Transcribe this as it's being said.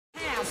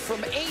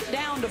from 8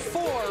 down to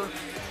 4.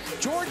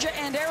 Georgia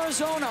and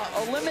Arizona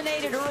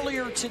eliminated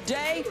earlier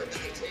today.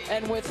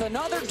 And with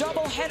another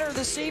doubleheader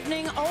this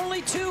evening,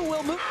 only 2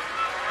 will move.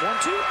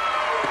 1-2.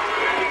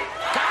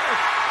 Got it.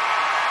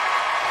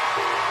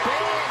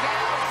 Big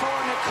out for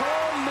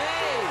Nicole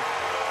May.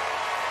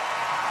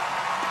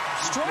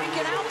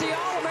 Striking out the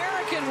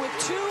All-American with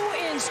 2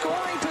 in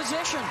scoring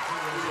position.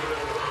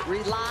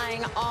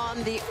 Relying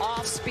on the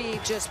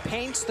off-speed, just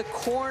paints the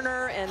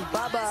corner, and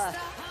Bubba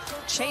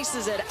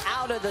chases it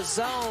out of the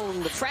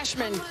zone. The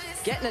freshman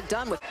getting it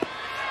done with.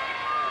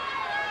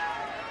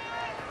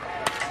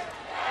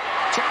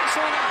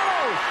 Jocelyn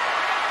Allo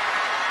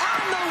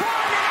on the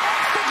run and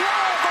off the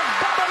glove of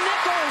Bubba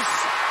Nichols.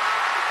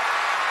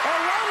 A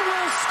run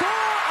will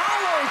score.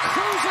 Allo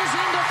cruises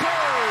into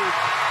third.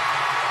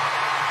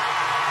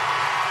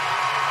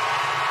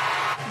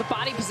 The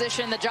body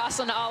position that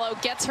Jocelyn Allo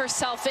gets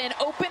herself in,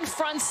 open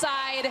front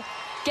side,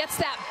 gets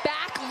that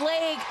back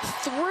leg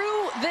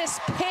through this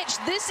pitch.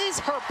 This is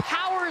her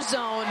power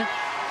zone,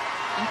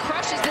 and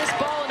crushes this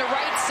ball into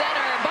right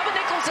center. Bubba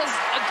Nichols does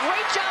a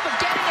great job of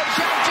getting a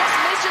jump, just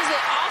misses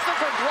it off of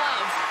her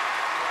glove.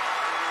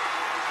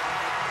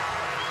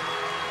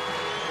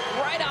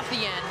 Right off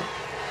the end.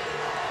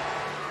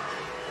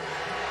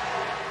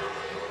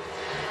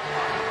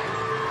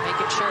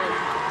 Making sure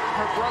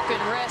her broken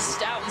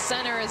wrist out in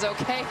center is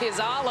okay as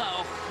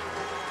Allo.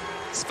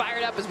 As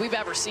fired up as we've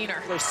ever seen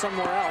her. There's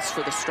somewhere else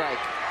for the strike.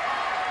 Off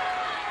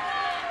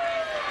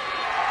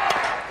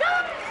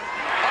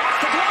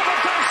the glove of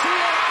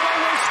Garcia, Allo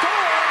will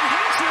score, and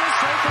Hansen is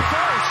safe at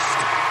first.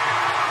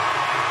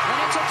 And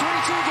it's a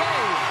 3-2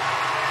 game.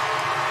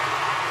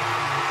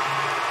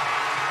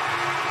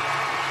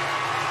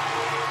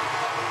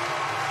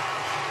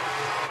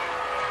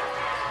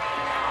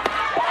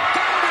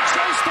 Got to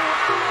chase the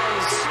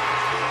rise.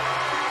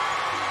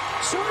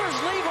 Sooners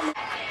leave them.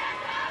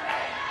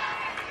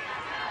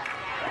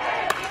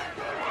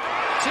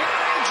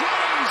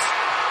 James,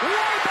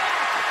 way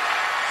back,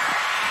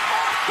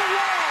 off the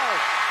wall.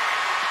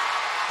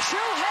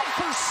 She'll head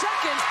for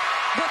second.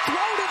 The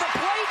throw to the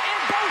plate,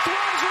 and both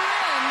runs are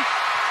in.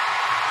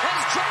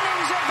 As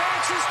Jennings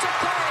advances to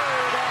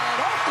third, and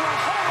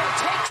Oklahoma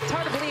takes. It's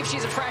hard to believe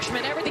she's a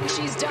freshman. Everything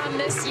she's done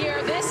this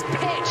year, this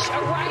pitch,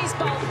 a rise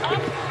ball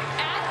up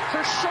at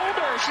her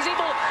shoulder. She's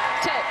able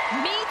to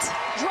meet,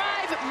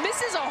 drive,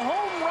 misses a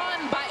home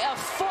run by a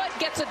foot,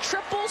 gets a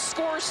triple,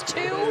 scores 2,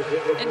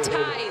 and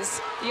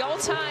ties the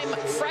all-time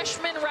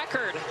freshman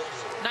record.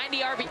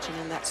 90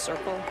 RBI. In that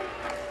circle.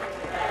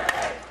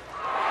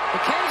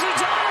 Mackenzie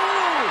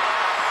Donihoo.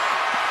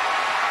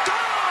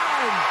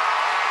 Gone.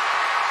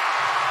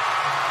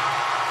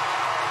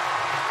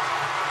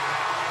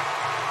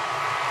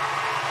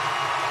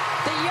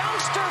 The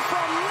youngster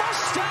from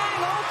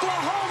Mustang,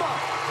 Oklahoma.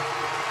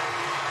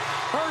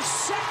 Her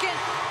second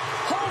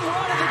home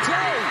run of the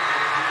day.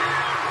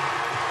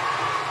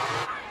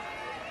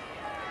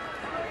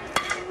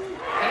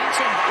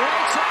 Hansen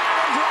right side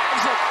and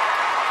drives it.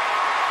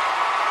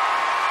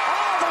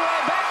 All the way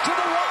back to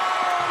the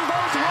wall, and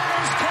both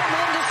runners come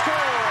in to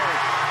score.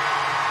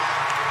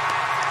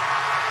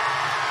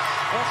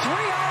 A 3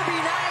 RB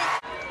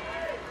night.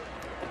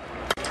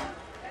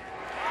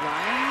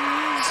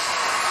 Lyons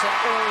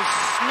will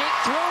sneak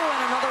through,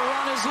 and another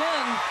run is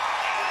in.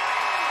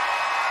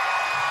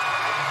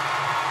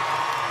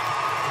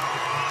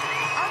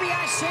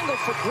 RBI single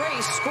for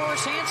Grace,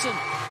 scores Hansen.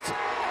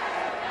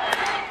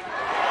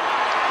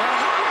 And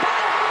how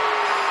about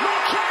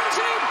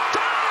Mackenzie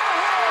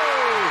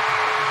Donihoo?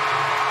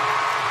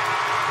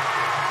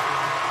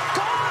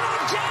 Gone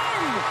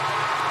again!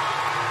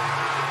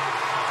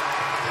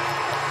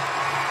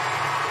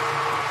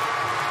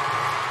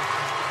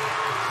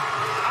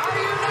 Are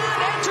you not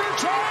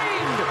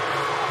entertained?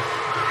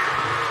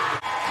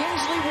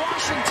 Kingsley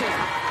Washington.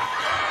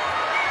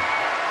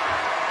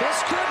 This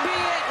could be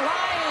it.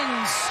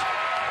 Lions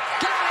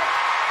got it.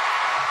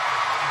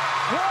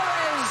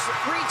 Juarez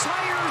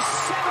retires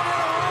 7 in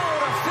a row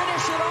to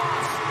finish it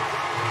off.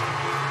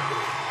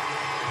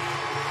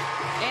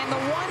 And the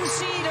 1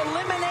 seed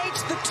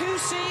eliminates the 2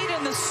 seed,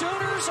 and the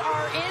Sooners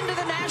are into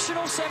the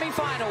national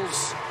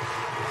semifinals.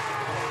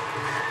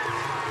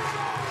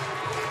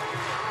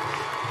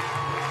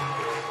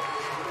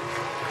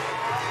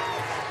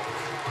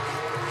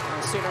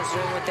 The Sooners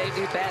doing what they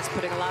do best,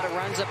 putting a lot of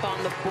runs up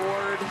on the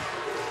board.